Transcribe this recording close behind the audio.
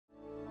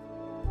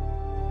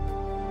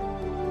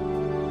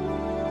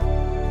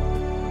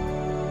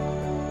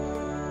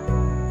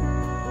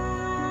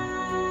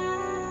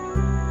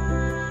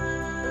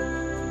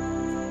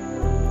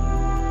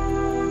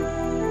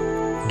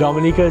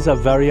Dominica is a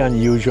very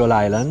unusual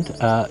island.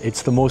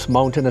 It's the most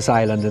mountainous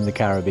island in the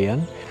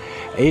Caribbean.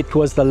 It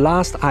was the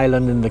last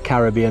island in the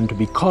Caribbean to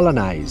be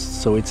colonized,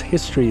 so its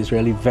history is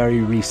really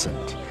very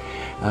recent.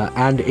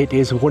 And it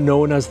is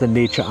known as the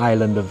nature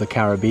island of the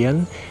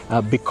Caribbean.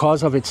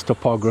 Because of its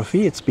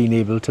topography, it's been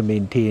able to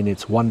maintain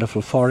its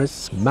wonderful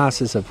forests,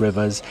 masses of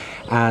rivers,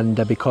 and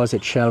because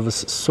it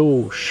shelves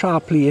so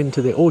sharply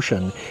into the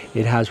ocean,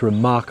 it has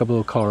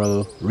remarkable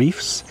coral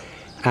reefs,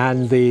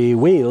 and the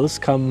whales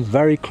come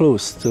very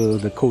close to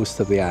the coast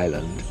of the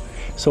island.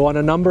 So on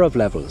a number of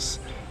levels,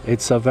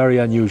 it's a very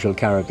unusual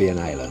Caribbean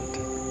island.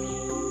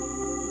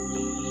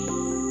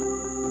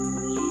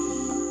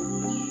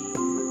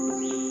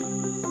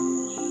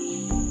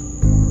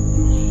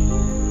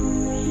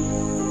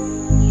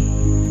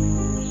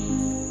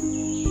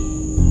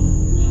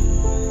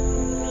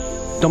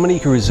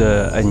 Dominica is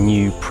a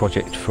new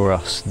project for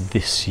us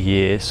this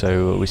year,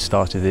 so we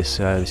started this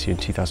year in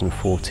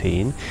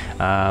 2014.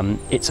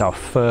 It's our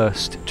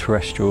first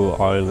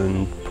terrestrial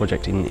island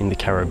project in the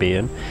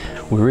Caribbean.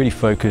 We're really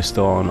focused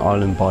on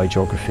island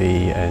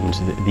biogeography and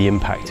the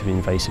impact of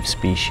invasive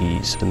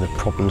species and the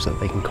problems that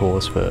they can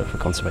cause for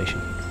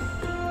conservation.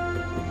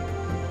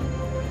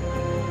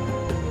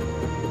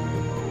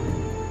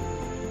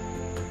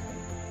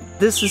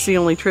 This is the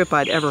only trip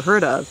I'd ever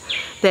heard of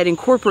that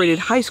incorporated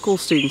high school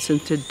students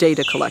into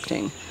data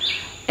collecting.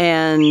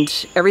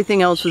 And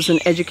everything else was an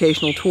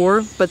educational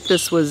tour, but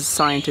this was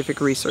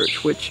scientific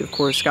research, which of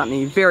course got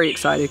me very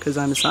excited because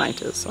I'm a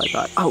scientist. So I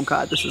thought, oh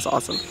God, this is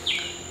awesome.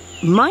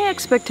 My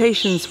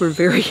expectations were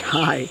very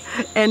high,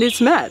 and it's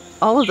met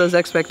all of those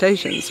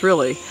expectations,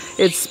 really.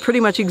 It's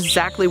pretty much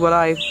exactly what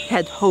I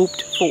had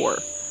hoped for.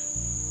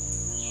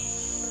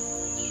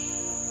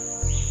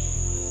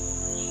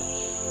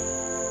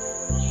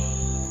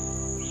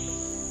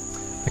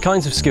 The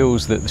kinds of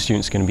skills that the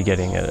students are going to be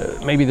getting are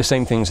maybe the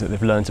same things that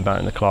they've learnt about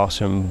in the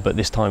classroom, but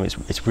this time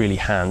it's really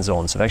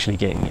hands-on. So they're actually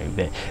getting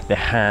their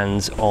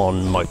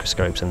hands-on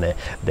microscopes, and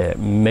they're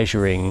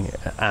measuring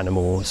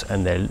animals,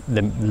 and they're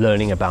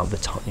learning about the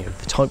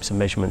types of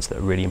measurements that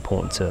are really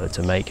important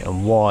to make,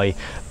 and why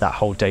that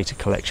whole data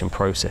collection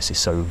process is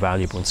so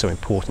valuable and so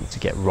important to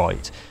get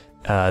right.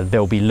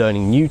 They'll be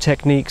learning new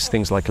techniques,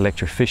 things like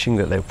electrofishing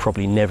that they've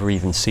probably never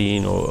even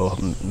seen or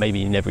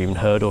maybe never even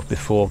heard of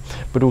before,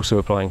 but also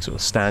applying sort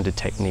of standard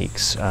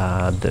techniques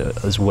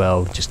as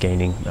well, just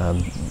gaining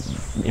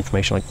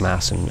information like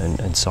mass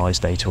and size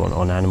data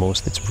on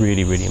animals. That's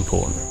really, really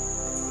important.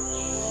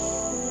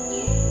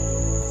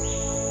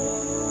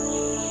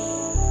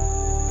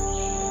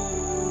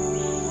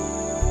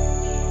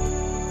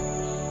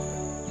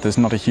 There's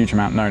not a huge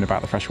amount known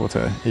about the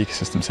freshwater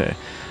ecosystems here,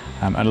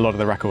 and a lot of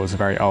the records are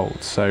very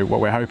old. So what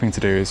we're hoping to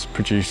do is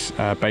produce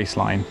a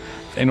baseline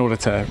in order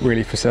to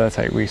really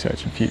facilitate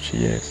research in future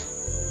years.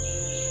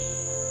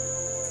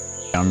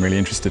 I'm really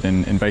interested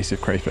in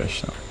invasive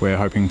crayfish. We're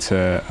hoping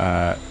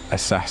to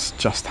assess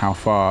just how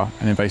far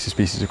an invasive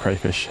species of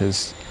crayfish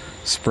has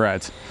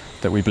spread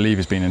that we believe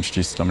has been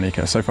introduced to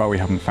Dominica. So far we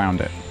haven't found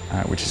it,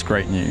 which is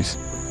great news.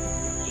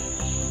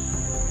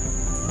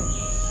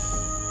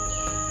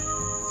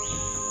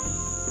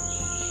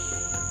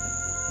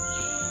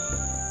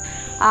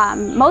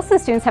 Most of the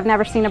students have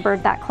never seen a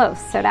bird that close,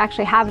 so to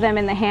actually have them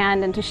in the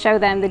hand and to show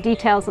them the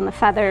details on the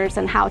feathers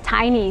and how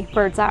tiny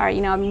birds are. You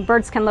know, I mean,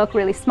 birds can look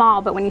really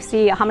small, but when you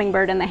see a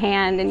hummingbird in the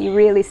hand and you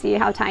really see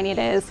how tiny it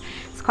is,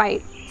 it's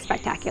quite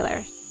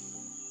spectacular.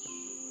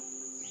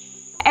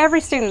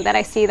 Every student that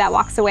I see that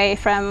walks away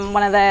from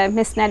one of the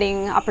mist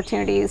netting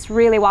opportunities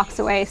really walks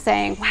away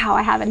saying, wow,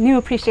 I have a new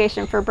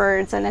appreciation for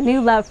birds and a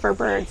new love for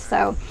birds,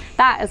 so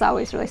that is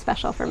always really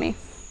special for me.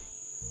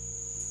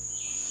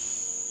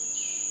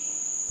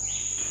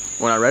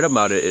 When I read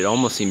about it, it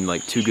almost seemed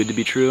like too good to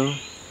be true.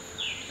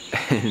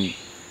 And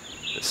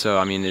so,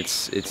 I mean,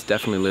 it's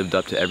definitely lived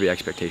up to every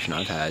expectation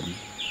I've had.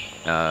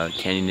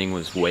 Canyoning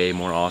was way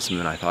more awesome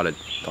than I thought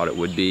it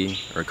would be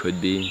or could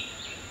be.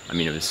 I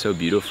mean, it was so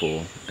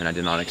beautiful, and I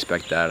did not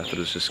expect that. I thought it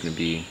was just going to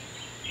be,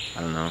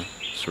 I don't know,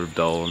 sort of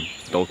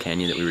dull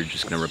canyon that we were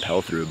just going to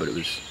rappel through, but it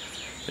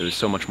was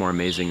so much more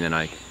amazing than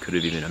I could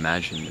have even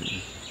imagined. And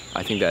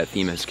I think that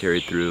theme has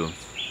carried through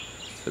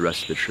the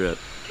rest of the trip.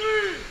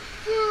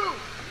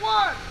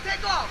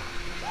 Take off!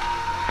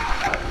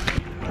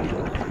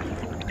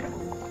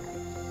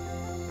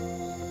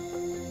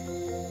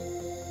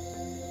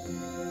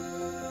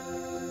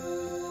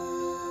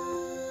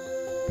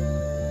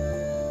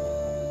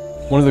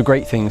 One of the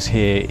great things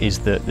here is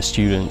that the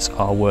students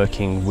are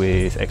working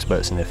with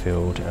experts in their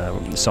field,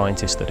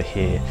 scientists that are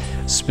here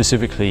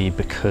specifically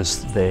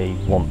because they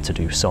want to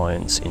do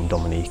science in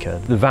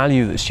Dominica. The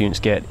value that students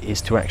get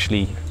is to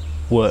actually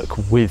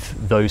work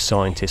with those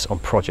scientists on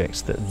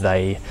projects that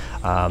they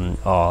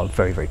are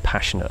very, very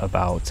passionate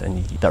about,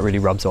 and that really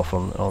rubs off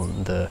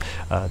on the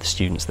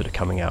students that are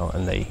coming out,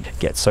 and they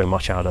get so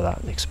much out of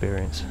that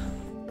experience.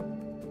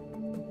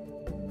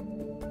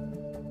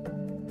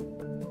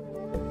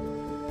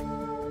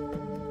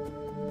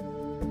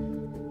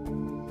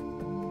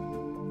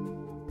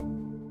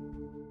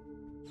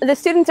 The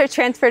students are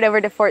transferred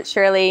over to Fort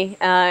Shirley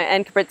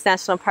and Kibritz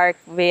National Park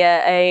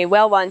via a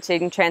whale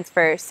launching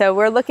transfer. So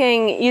we're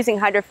using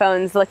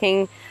hydrophones,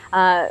 looking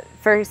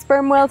for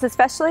sperm whales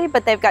especially,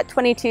 but they've got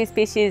 22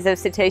 species of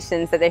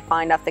cetaceans that they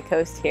find off the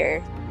coast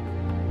here.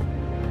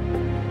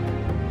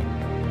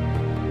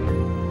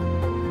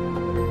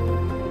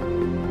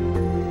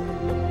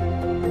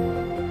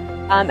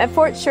 At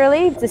Fort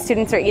Shirley, the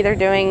students are either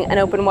doing an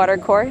open water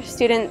course.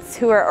 Students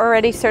who are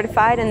already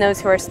certified and those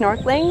who are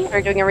snorkeling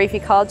are doing a reef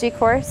ecology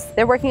course.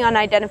 They're working on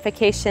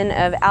identification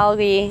of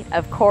algae,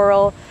 of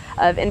coral,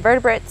 of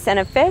invertebrates, and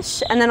of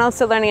fish, and then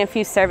also learning a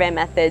few survey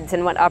methods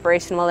and what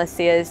Operation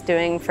Wallacea is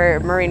doing for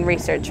marine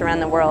research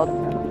around the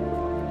world.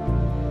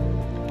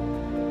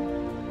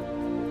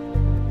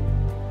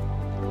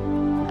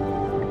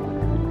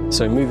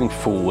 So moving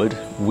forward,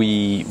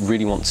 we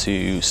really want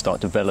to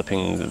start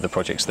developing the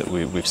projects that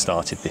we've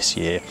started this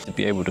year, to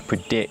be able to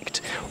predict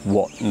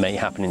what may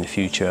happen in the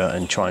future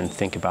and try and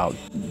think about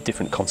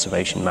different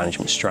conservation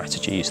management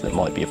strategies that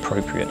might be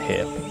appropriate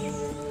here.